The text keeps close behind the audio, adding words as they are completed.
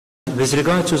With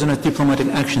regard to the diplomatic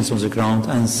actions on the ground,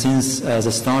 and since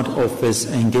the start of this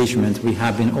engagement, we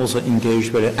have been also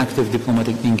engaged with active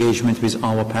diplomatic engagement with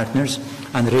our partners,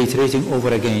 and reiterating over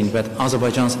again that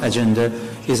Azerbaijan's agenda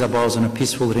is about the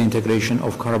peaceful reintegration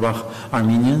of Karabakh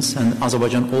Armenians, and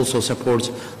Azerbaijan also supports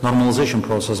normalization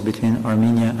process between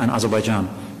Armenia and Azerbaijan.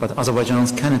 But Azerbaijan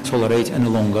cannot tolerate any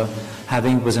longer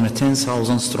having within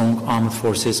 10,000 strong armed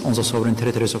forces on the sovereign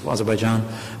territories of Azerbaijan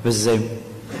with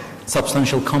the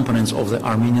substantial components of the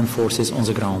Armenian forces on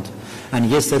the ground. And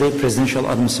yesterday, presidential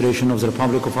administration of the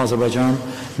Republic of Azerbaijan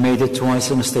made it twice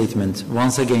in a statement,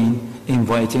 once again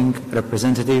inviting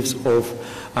representatives of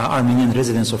Armenian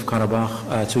residents of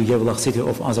Karabakh to Yevlakh city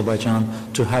of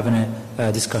Azerbaijan to have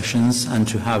discussions and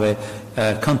to have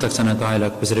contacts and a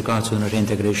dialogue with regard to the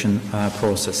reintegration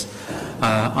process.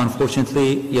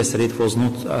 Unfortunately, yesterday it was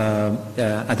not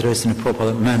addressed in a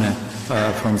proper manner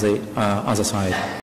from the other side.